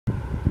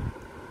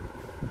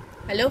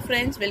Hello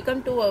friends,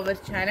 welcome to our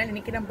channel.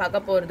 இன்னைக்கு நம்ம பார்க்க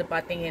போறது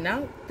பாத்தீங்கன்னா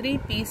 3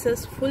 pieces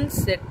full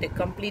set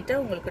கம்ப்ளீட்டா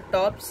உங்களுக்கு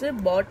tops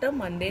bottom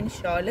and then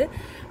shawl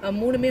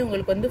மூணுமே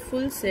உங்களுக்கு வந்து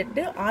full set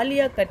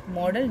alia cut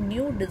model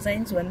new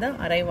designs வந்து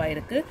அரைவ்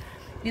ஆயிருக்கு.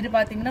 இது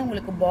பாத்தீங்கன்னா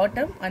உங்களுக்கு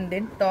bottom and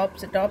then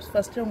tops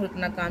first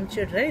உங்களுக்கு நான்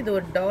காமிச்சிடுறேன். இது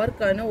ஒரு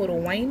டார்க்கான ஒரு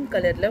ஒயின்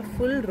கலர்ல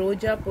full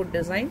ரோஜா பூ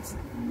designs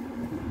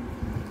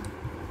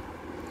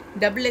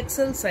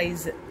XXL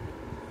size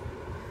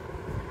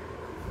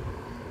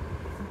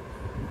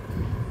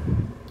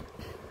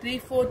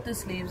 3/4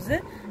 sleeves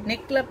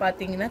neck la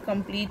pathina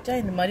complete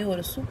indha mari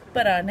oru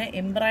superana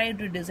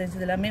embroidery designs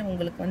idellame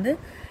ungalku vandu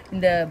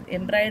inda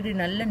embroidery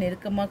nalla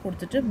nerukama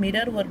kuduthittu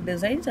mirror work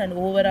designs and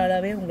overall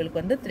ave ungalku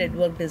vandu thread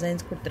work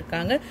designs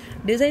kuduthirukanga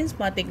designs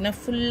pathina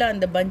full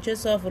and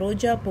bunches of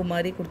roja poo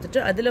mari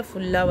kuduthittu adula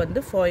full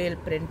vandu foil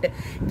print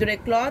idoda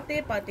cloth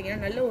e pathina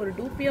nalla oru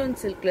dupion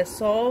silk la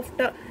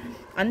soft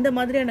அந்த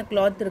மாதிரியான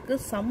cloth இருக்கு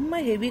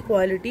செம்ம heavy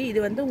quality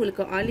இது வந்து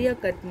உங்களுக்கு alia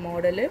cut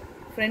model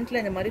ஃப்ரண்ட்ல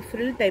இந்த மாதிரி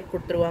frill type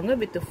கொடுத்துருவாங்க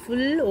with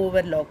full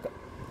overlock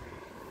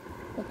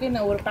ஓகே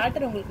நான் ஒரு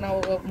பேட்டர்ன் உங்களுக்கு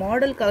நான்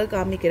மாடலுக்காக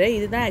காமிக்கிறேன்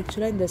இதுதான்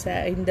एक्चुअली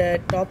இந்த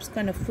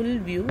டாப்ஸ்க்கான full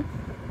view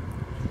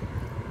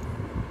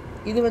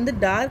இது வந்து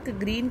டார்க்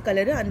green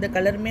கலர் அந்த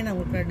கலருமே நான்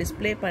உங்களுக்கு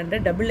டிஸ்ப்ளே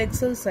பண்றேன்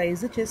XXL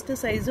size chest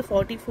size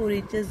 44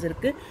 inches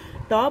இருக்கு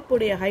டாப்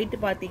உடைய ஹைட்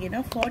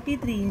பாத்தீங்கன்னா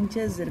 43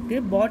 inches இருக்கு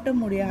பாட்டம்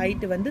உடைய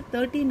ஹைட் வந்து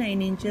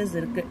 39 inches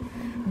இருக்கு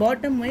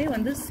பாட்டம்மே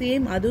வந்து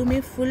சேம் அதுவுமே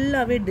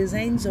ஃபுல்லாவே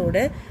டிசைன்ஸோட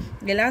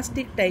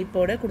எலாஸ்டிக்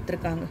டைப்போட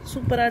கொடுத்திருக்காங்க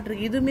சூப்பரா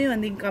இருக்கு இதுமே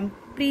வந்து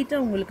கம்ப்ளீட்டா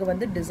உங்களுக்கு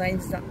வந்து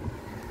டிசைன்ஸ் தான்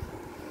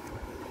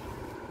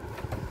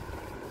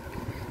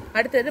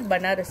அடுத்து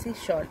பனாரசி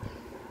ஷால்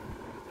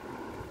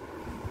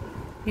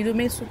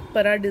இதுமே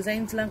சூப்பரா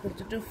டிசைன்ஸ்லாம்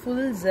கொடுத்துட்டு full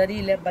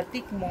zariல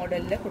batik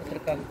மாடல்ல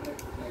கொடுத்திருக்காங்க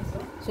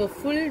சோ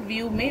full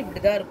viewமே இப்படி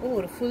தான் இருக்கும்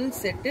ஒரு full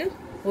செட்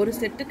ஒரு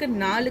செட்டுக்கு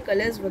 4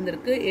 கலர்ஸ்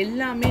வந்திருக்கு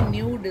எல்லாமே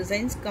நியூ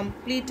டிசைன்ஸ்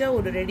கம்ப்ளீட்டா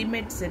ஒரு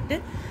ரெடிமேட் செட்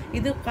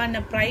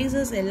இதுக்கான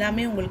பிரைसेस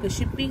எல்லாமே உங்களுக்கு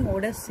ஷிப்பிங்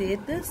ஓட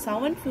சேர்த்து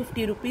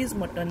 750 rupees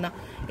மட்டும் தான்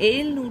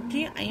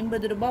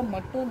 750 ரூபாய்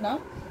மட்டும் தான்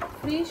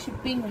ஃப்ரீ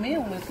ஷிப்பிங்குமே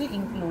உங்களுக்கு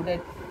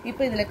இன்க்ளூடட்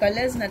இப்போ இதல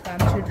கலர்ஸ் நான்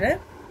காமிச்சிடுறேன்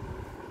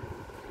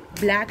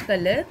Black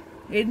கலர்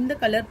எந்த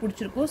கலர்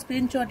பிடிச்சிருக்கோ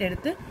ஸ்கிரீன்ஷாட்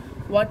எடுத்து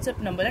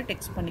வாட்ஸ்அப் நம்பர்ல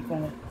டெக்ஸ்ட்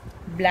பண்ணிக்கோங்க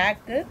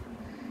Black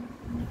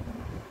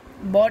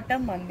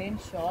bottom and then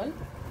shawl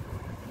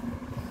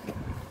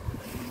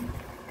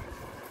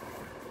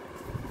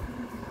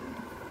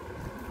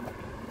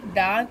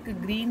dark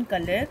green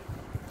color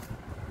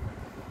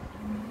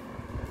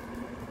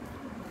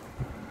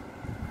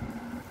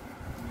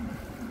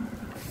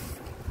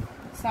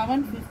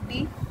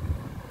 $750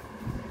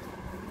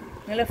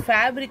 நல்ல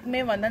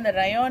ஃபேப்ரிக்மே வந்து அந்த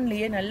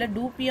ரயான்லயே நல்ல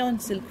டூபியான்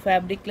silk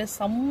ஃபேப்ரிக்ல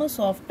செம்ம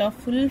சாஃப்ட்டா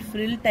full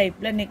frill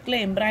டைப்ல நெக்ல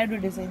எம்ப்ராய்டரி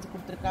டிசைன்ஸ்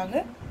கொடுத்திருக்காங்க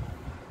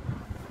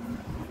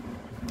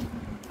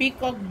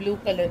peacock blue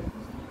color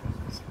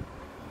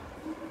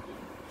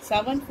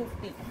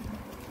 $750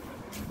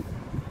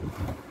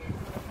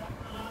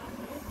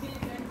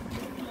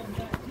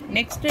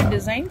 next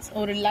designs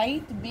ஒரு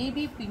light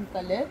baby pink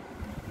color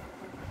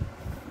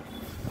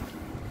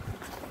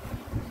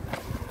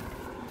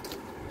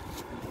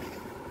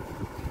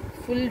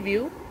full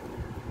view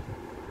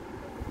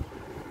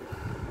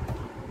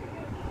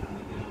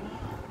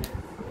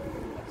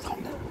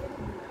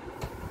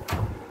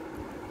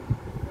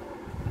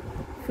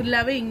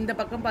ஃபுல்லாவே இந்த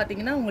பக்கம்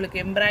பாத்தீங்கன்னா உங்களுக்கு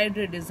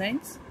embroidery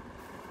designs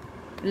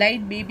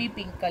light baby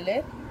pink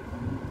colour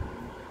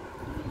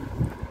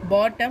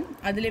bottom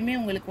அதுலயுமே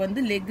உங்களுக்கு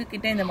வந்து லெக்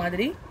கிட்ட இந்த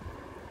மாதிரி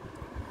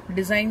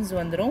டிசைன்ஸ்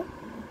வந்துரும்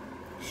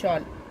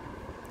ஷால்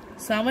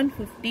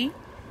 750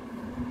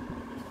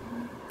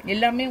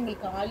 எல்லாமே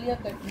உங்களுக்கு ஆலியா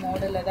கட்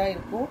மாடல்ல தான்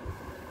இருக்கும்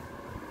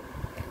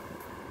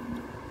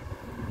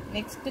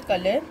next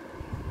colour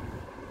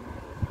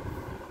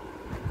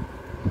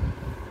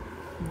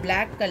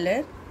Black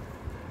colour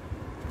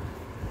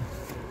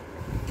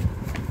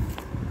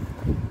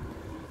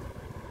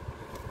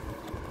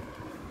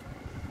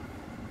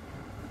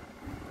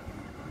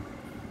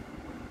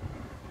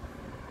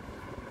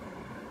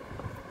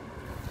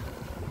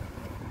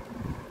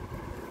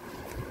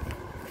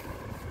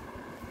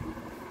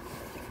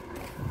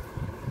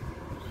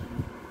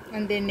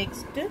and then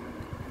next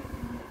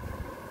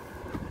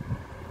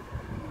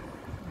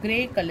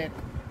grey color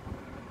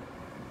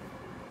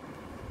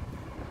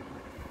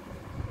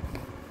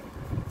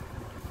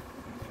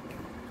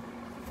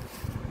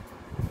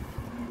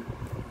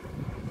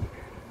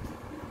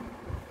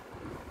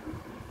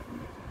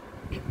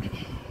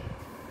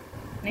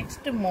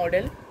next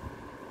model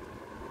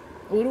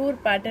ஒரு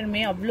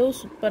பேட்டர்ன்மே அவ்ளோ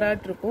சூப்பரா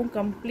இருக்கும்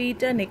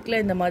கம்ப்ளீட்டா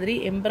நெக்ல இந்த மாதிரி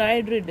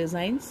embroidery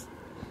designs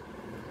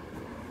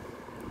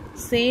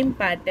same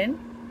pattern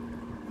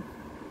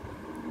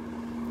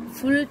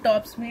full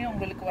tops में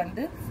உங்களுக்கு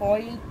வந்து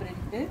foil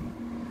print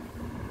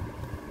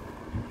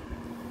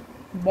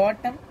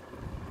bottom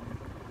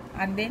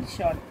and then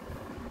shawl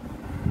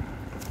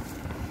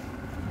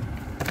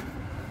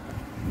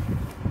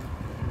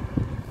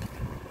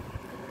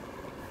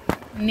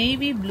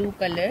navy blue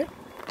color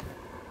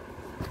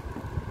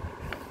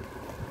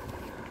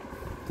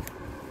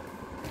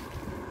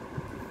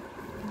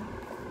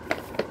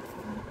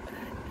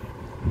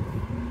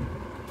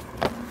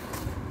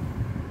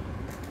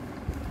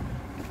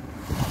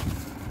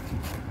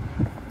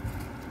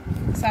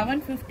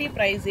 750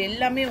 price.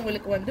 எல்லாமே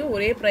உங்களுக்கு வந்து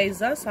ஒரே price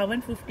தான்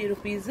 750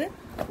 rupees.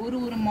 ஒரு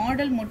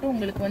மாடல் மட்டும்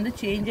உங்களுக்கு வந்து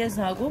சேஞ்சஸ்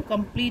ஆகும்.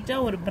 கம்ப்ளீட்டா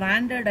ஒரு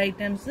பிராண்டட்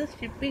ஐட்டம்ஸ்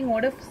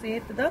ஷிப்பிங்கோட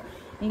சேர்த்து தான்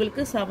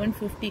உங்களுக்கு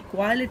 750.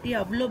 குவாலிட்டி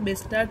அவ்வளோ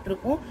பெஸ்ட்டாக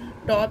இருக்கும்.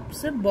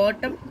 டாப்ஸ்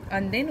பாட்டம்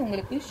அண்ட் தென்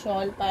உங்களுக்கு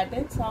shawl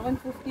pattern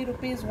 750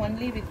 rupees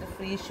only with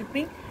free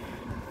shipping.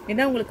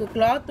 ஏன்னா உங்களுக்கு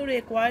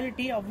கிளாத்தோடைய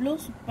குவாலிட்டி அவ்வளோ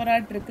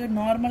சூப்பராக இருக்கு.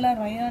 நார்மலாக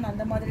ரயான்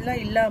அந்த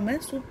மாதிரிலாம்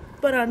இல்லாமல்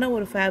சூப்பரான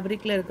ஒரு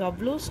ஃபேப்ரிக்கில் இருக்குது.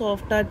 அவ்வளோ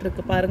சாஃப்டாக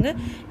இருக்குது பாருங்கள்.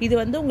 இது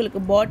வந்து உங்களுக்கு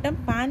பாட்டம்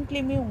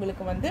பேண்ட்லேயுமே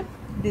உங்களுக்கு வந்து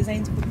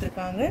டிசைன்ஸ்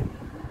கொடுத்துருக்காங்க.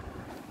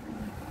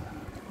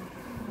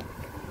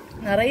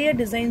 நிறைய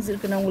டிசைன்ஸ்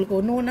இருக்குது. நான் உங்களுக்கு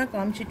ஒன்று ஒன்றா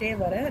காமிச்சிட்டே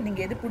வரேன்.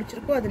 நீங்கள் எது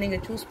பிடிச்சிருக்கோ அதை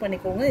நீங்கள் சூஸ்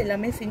பண்ணிக்கோங்க.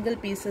 எல்லாமே சிங்கிள்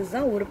பீசஸ்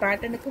தான். ஒரு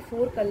பேட்டர்னுக்கு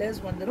 4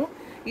 கலர்ஸ் வந்துடும்.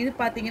 இது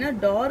பார்த்தீங்கன்னா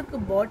டார்க்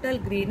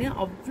பாட்டில் க்ரீனு.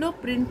 அவ்வளோ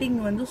பிரிண்டிங்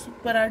வந்து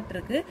சூப்பராக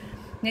இருக்குது.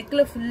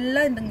 நெக்கில்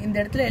ஃபுல்லாக இந்த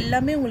இடத்துல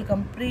எல்லாமே உங்களுக்கு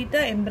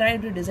கம்ப்ளீட்டாக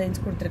எம்ப்ராய்டரி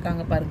டிசைன்ஸ்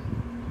கொடுத்துருக்காங்க பாருங்கள்.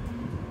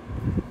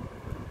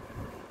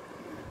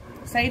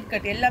 சைட்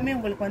கட் எல்லாமே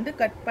உங்களுக்கு வந்து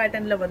கட்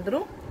பேட்டர்னில்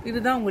வந்துடும்.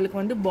 இதுதான்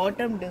உங்களுக்கு வந்து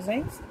பாட்டம்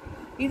டிசைன்ஸ்.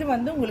 இது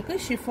வந்து உங்களுக்கு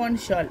chiffon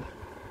shawl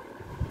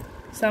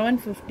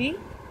 750.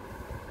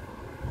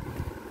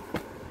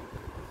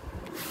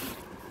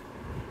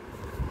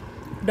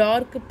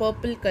 Dark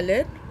purple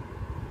colour.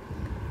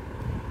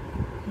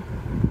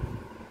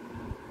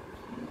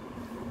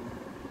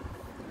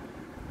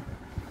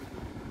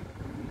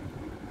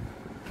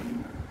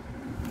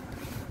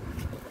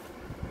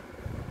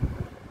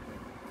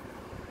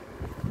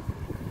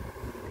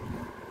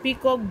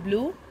 Peacock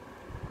blue.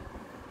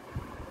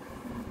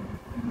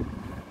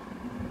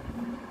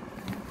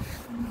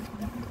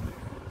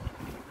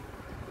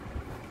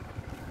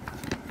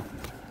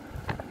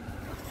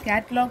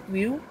 Catalogue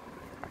view.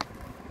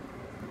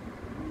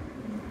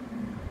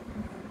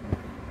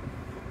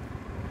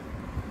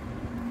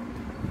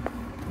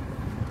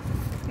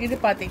 இது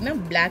பார்த்தீங்கன்னா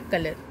black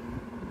colour.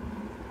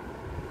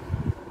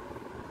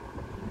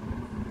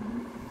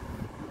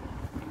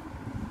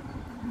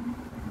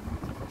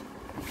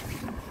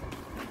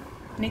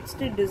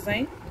 Next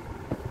design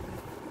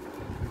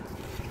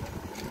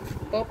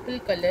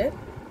purple colour.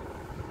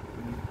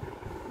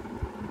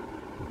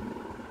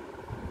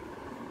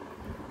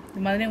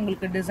 இந்த மாதிரி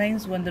உங்களுக்கு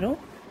டிசைன்ஸ் வந்துடும்.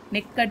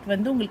 நெக் கட்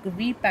வந்து உங்களுக்கு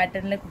வி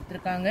பேட்டர்ன்ல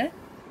கொடுத்துருக்காங்க.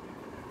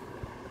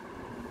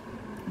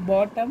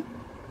 Bottom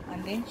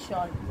and then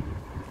shawl.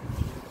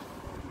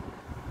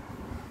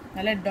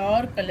 நல்ல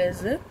dark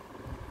colours.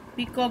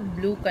 Peacock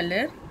blue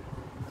colour.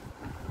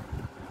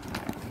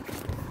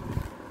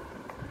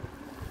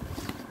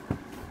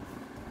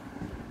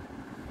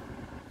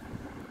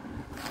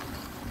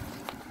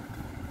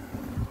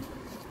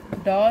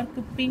 Dark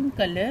pink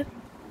colour.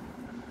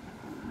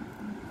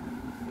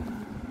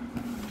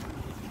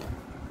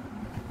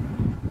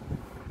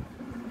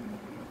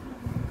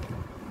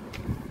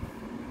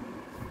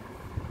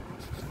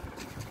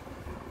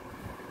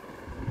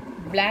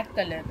 Black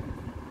colour.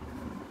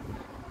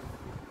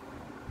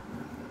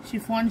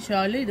 Chiffon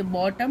shawl. இது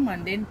பாட்டம்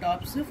அண்ட் தென்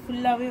டாப்ஸ்.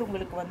 ஃபுல்லாகவே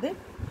உங்களுக்கு வந்து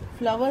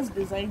ஃப்ளவர்ஸ்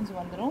டிசைன்ஸ்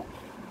வந்துடும்.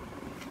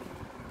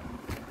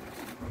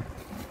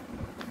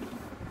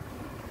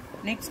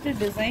 நெக்ஸ்ட்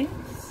டிசைன்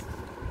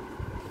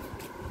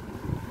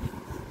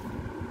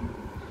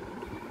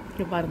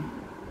பாருங்க.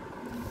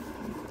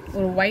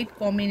 ஒரு white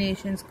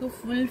காம்பினேஷன்ஸ்க்கு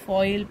full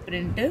foil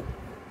print.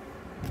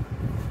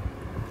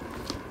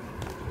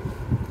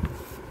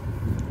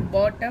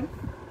 Bottom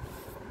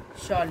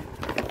shawl.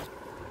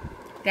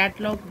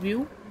 Catalogue view.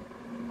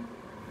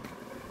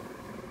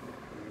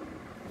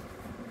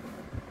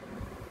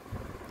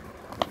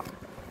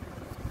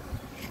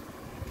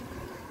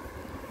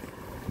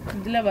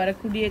 இதில்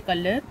வரக்கூடிய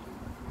கலர்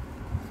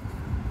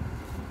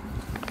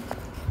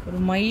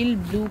ஒரு மயில்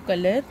blue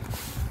colour.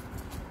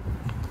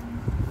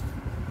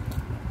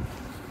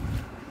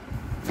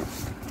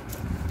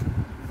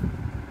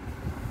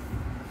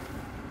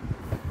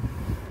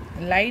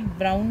 Light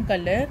brown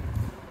colour.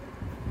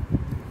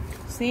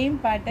 Same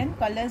pattern,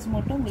 colours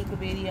மட்டும் உங்களுக்கு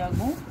வேரி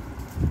ஆகும்.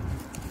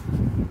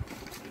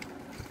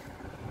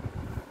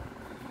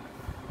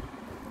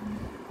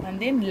 And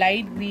then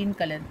light green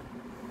colour.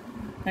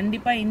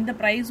 கண்டிப்பாக இந்த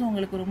ப்ரைஸ்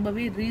உங்களுக்கு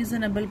ரொம்பவே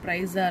ரீசனபிள்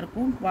ப்ரைஸாக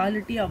இருக்கும்.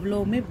 குவாலிட்டி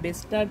அவ்வளோவுமே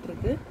பெஸ்ட்டாக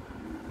இருக்கு.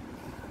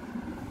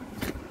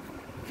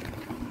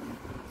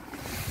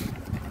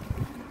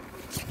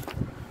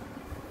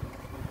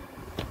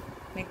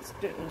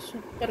 Next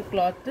super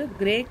cloth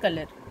grey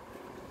colour.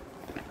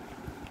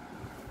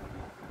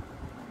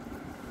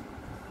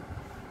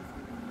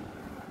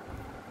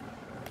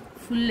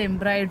 Full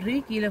embroidery.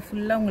 கீழே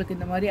ஃபுல்லாக உங்களுக்கு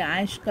இந்த மாதிரி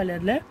ஆஷ்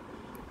கலரில்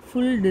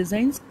full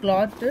designs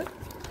cloth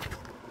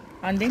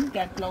and then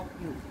catalog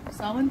view.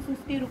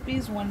 750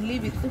 rupees only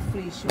with the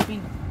free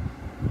shipping.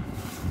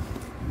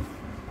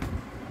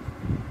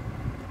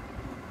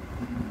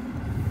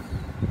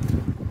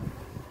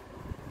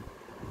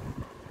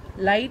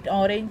 Light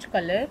orange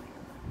color.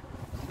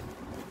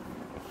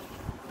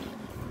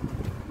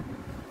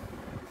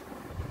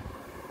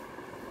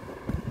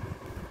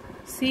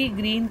 Sea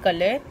green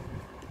color.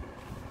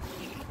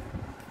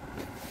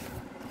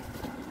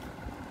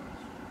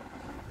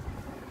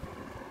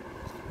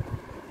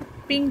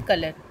 Pink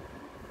color.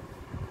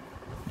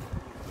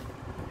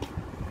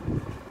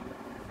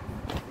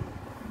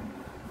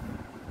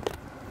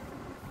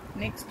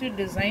 next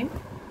design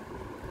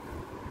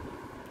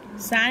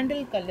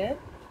sandal color,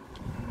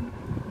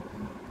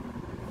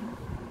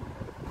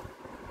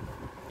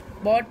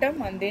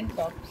 bottom and then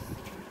tops.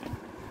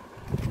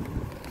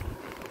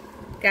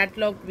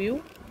 Catalog view.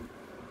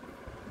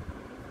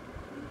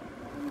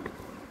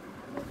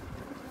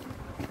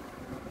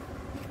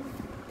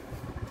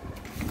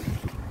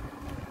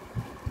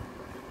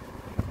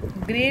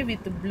 Grey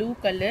with blue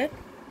color.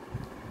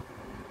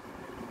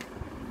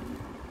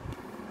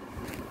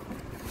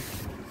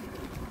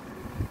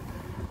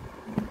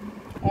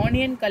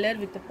 Onion color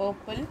with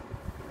purple.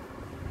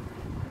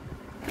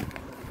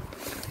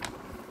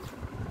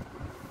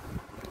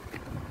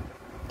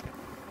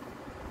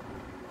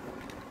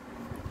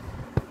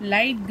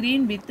 Light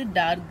green with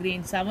dark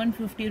green.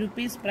 750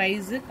 rupees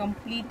price.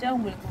 Complete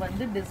உங்களுக்கு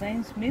வந்து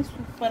designs மே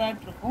சூப்பரா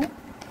இருக்கும்.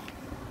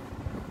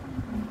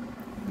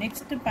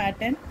 Next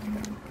pattern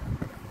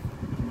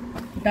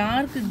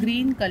dark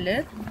green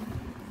color,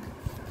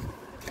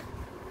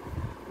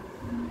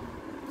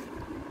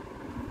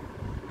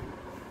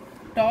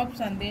 tops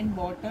and then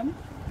bottom.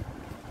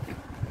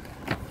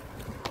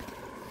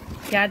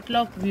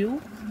 Catalog view.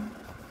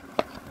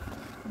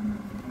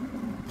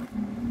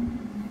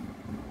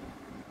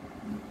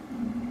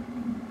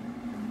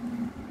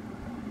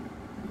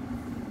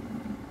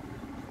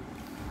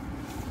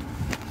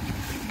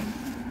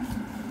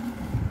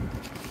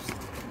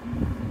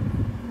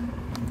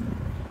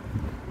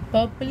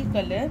 Purple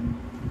color,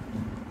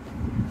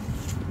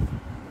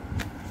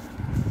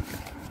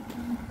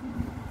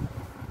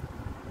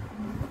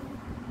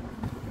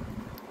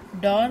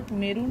 dark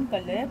maroon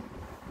color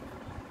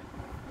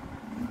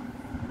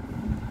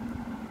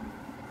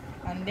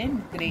and then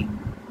grey.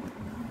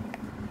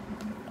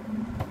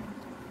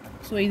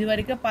 So இது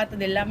வரைக்கும்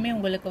பார்த்தது எல்லாமே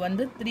உங்களுக்கு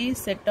வந்து 3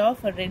 set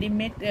of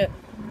readymade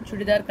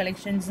churidar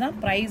collections தான்.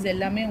 price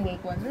எல்லாமே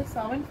உங்களுக்கு வந்து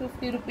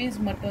 750 rupees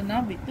மட்டும்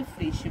தான் with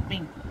free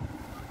shipping.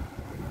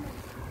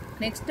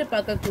 next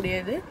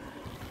பார்க்கக்கூடியது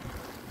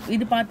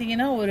இது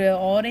பாத்தீங்கன்னா ஒரு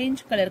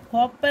ஆரஞ்சு கலர்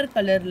காப்பர்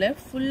கலர்ல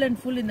ஃபுல் அண்ட்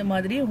ஃபுல் இந்த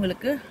மாதிரி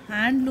உங்களுக்கு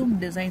ஹேண்ட்லூம்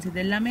டிசைன்ஸ். இது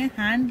எல்லாமே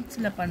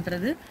ஹேண்ட்ஸ்ல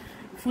பண்றது.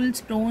 ஃபுல்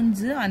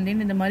ஸ்டோன்ஸ் அண்ட்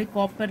தென் இந்த மாதிரி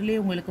காப்பர்லயே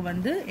உங்களுக்கு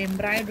வந்து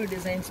எம்ப்ராய்டரி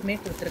டிசைன்ஸ்மே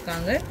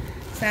கொடுத்துருக்காங்க.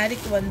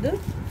 சாரிக்கு வந்து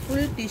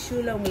ஃபுல்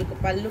டிஷ்யூல உங்களுக்கு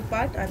பல்லு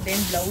பார்ட் அண்ட்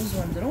தென் பிளவுஸ்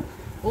வந்துடும்.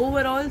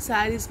 ஓவரால்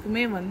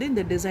சாரீஸ்க்குமே வந்து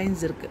இந்த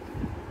டிசைன்ஸ் இருக்கு.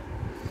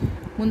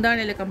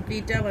 முந்தானையில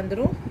கம்ப்ளீட்டா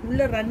வந்துடும்.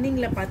 உள்ள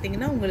ரன்னிங்ல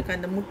பாத்தீங்கன்னா உங்களுக்கு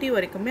அந்த முட்டி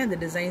வரைக்குமே அந்த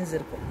டிசைன்ஸ்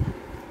இருக்கும்.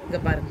 இங்க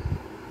பாருங்க.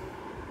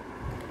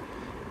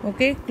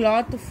 Okay,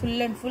 cloth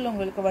full and full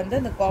உங்களுக்கு வந்து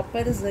அந்த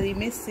காப்பர்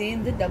சரியுமே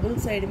சேர்ந்து டபுள்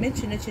சைடுமே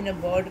சின்ன சின்ன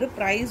பார்டர்.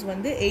 ப்ரைஸ்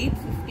வந்து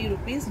 850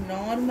 rupees.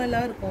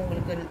 நார்மலாக இருக்கும்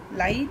உங்களுக்கு,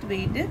 லைட்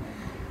வெயிட்டு.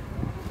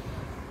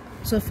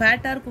 ஸோ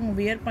ஃபேட்டாக இருக்கும்,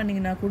 வியர்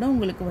பண்ணிங்கன்னா கூட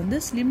உங்களுக்கு வந்து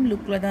ஸ்லிம்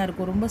லுக்கில் தான்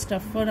இருக்கும். ரொம்ப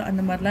ஸ்டஃபர்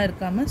அந்த மாதிரிலாம்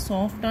இருக்காமல்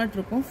சாஃப்டாக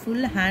இருக்கும்.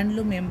 ஃபுல்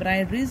ஹேண்ட்லூம்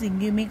எம்ப்ராய்டரிஸ்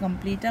இங்கேயுமே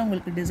கம்ப்ளீட்டாக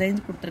உங்களுக்கு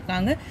டிசைன்ஸ்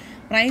கொடுத்துருக்காங்க.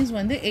 ப்ரைஸ்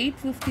வந்து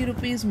 850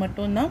 rupees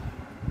மட்டும்தான்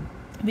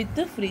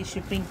வித் ஃப்ரீ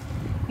ஷிப்பிங்.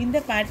 இந்த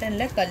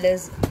பேட்டர்னில்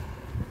colours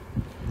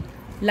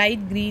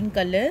light green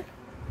color,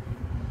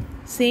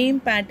 same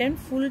pattern,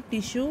 full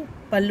tissue,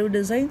 pallu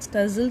designs,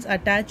 tassels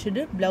attached,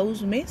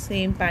 blouse में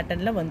same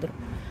pattern ला वंदरो.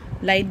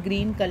 light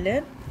green color,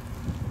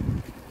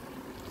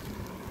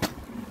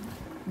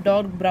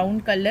 dark brown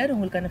color.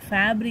 உங்களுக்கு அந்த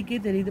ஃபேப்ரிக்கே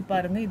தெரியுது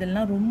பாருங்க.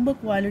 இதெல்லாம் ரொம்ப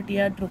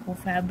குவாலிட்டியா இருக்கும்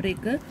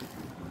ஃபேப்ரிக்.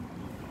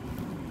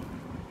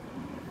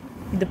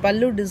 இது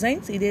பல்லு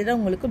டிசைன்ஸ். இதே தான்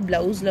உங்களுக்கு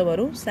பிளவுஸ்ல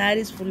வரும்.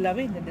 சாரீஸ்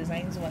ஃபுல்லாவே இந்த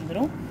டிசைன்ஸ்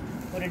வந்துரும்.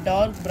 ஒரு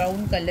dark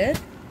brown color,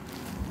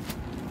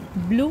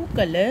 blue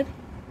color,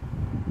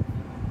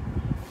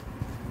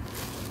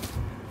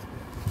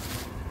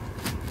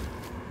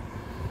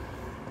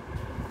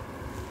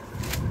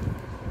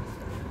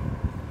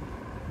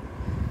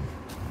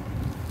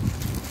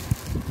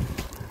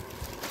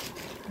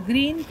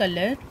 green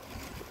color,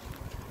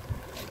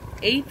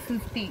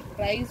 850.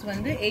 price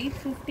வந்து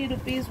 850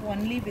 rupees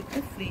only with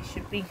free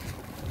shipping.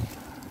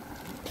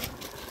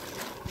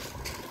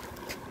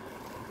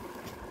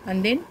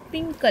 and then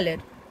pink color,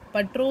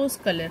 patrose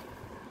color,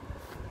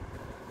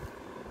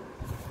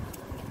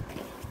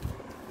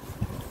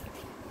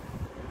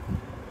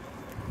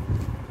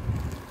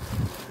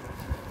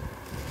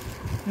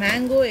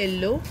 mango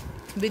yellow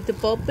with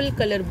purple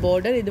color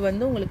border. இது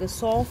வந்து உங்களுக்கு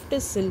soft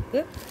silk.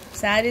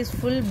 sarees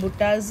full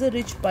buttas,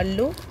 rich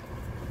pallu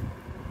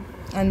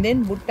and then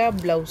butta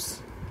blouse.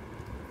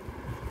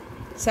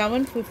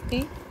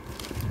 750.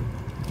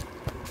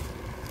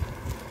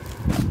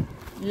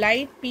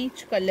 light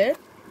peach color,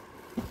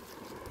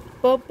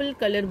 purple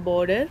color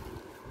border,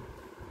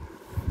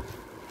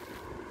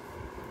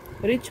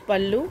 rich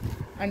pallu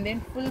and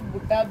then full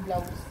butta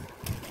blouse.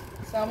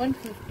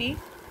 750.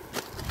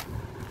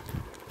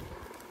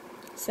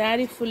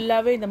 Sorry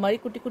ஃபுல்லாவே இந்த மாதிரி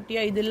குட்டி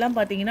குட்டியா இதெல்லாம்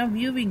பாத்தீங்கன்னா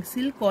வியூவிங்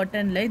சில்க்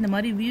காட்டன்ல இந்த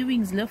மாதிரி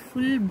வியூவிங்ஸ்ல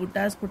ஃபுல்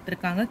புட்டாஸ்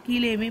கொடுத்திருக்காங்க.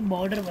 கீழேயுமே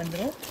பார்டர்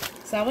வந்துரும்.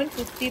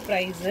 750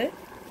 price.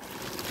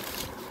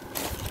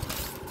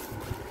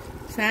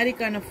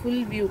 சாரிக்கான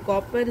full view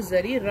copper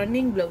zari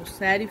running blouse.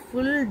 Sorry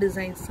full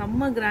design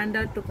செம்ம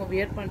கிராண்டா இருக்கும்.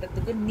 வியர்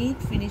பண்றதுக்கு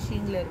நீட்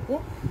ஃபினிஷிங்ல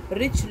இருக்கும்.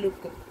 Rich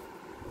look.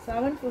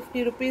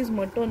 750 rupees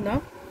மட்டும்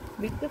தான்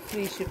with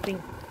free shipping.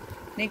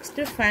 Next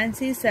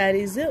fancy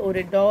sarees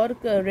ஒரு dark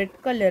red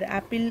color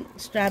apple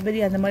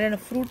strawberry அந்த மாதிரியான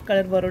fruit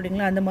color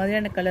வரும்ங்களா அந்த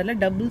மாதிரியான கலர்ல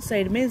டபுள்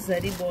சைடுமே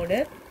zari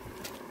border.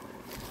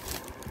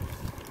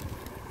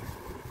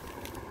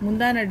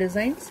 முந்தான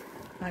designs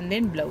and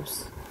then blouse.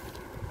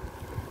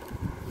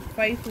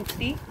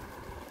 550.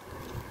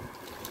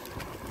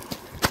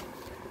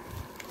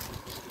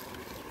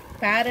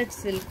 Parrot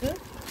silk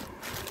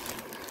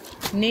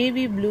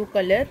navy blue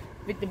color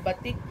with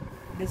batik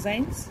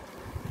designs.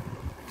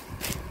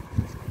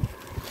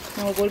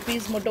 நான் ஒரு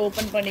பீஸ் மட்டும்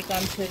ஓபன் பண்ணி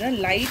காமிச்சிடுறேன்.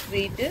 லைட்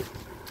வெயிட்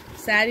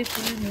saree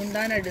full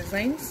முந்தான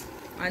designs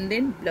and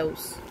then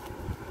blouse.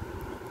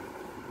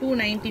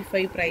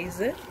 295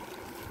 price.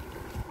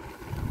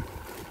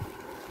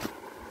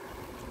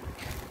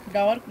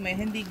 Dark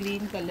mehendi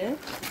green color,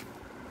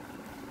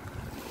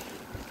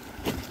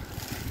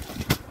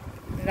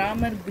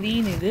 ramar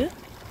green இது,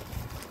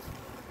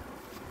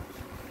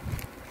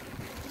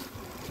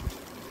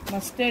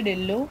 mustard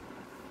yellow.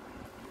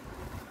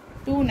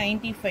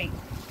 295.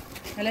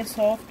 நல்ல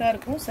சாஃப்ட்டா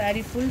இருக்கும்.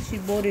 saree full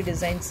shibori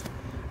designs.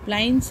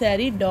 plain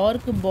saree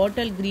dark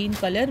bottle green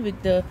color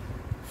with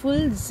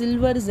full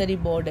silver zari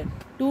border.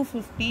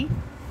 250.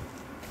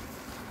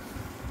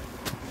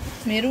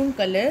 maroon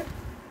color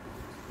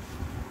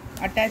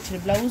attached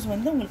blouse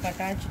வந்து உங்களுக்கு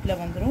attachedல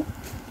வந்துரும்.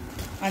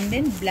 and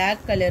then black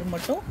color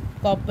மட்டும்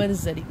copper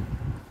zari.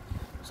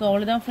 So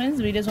அவ்வளோதான்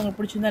friends. Videos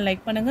உங்களுக்கு பிடிச்சிருந்தா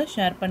லைக் பண்ணுங்கள்,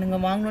 ஷேர்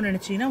பண்ணுங்கள். வாங்கணும்னு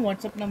நினச்சிங்கன்னா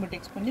வாட்ஸ்அப் நம்பர்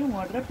டெக்ஸ்ட் பண்ணி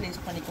உங்கள் ஆர்டரை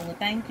ப்ளேஸ் பண்ணிக்கோங்க.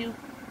 தேங்க்யூ.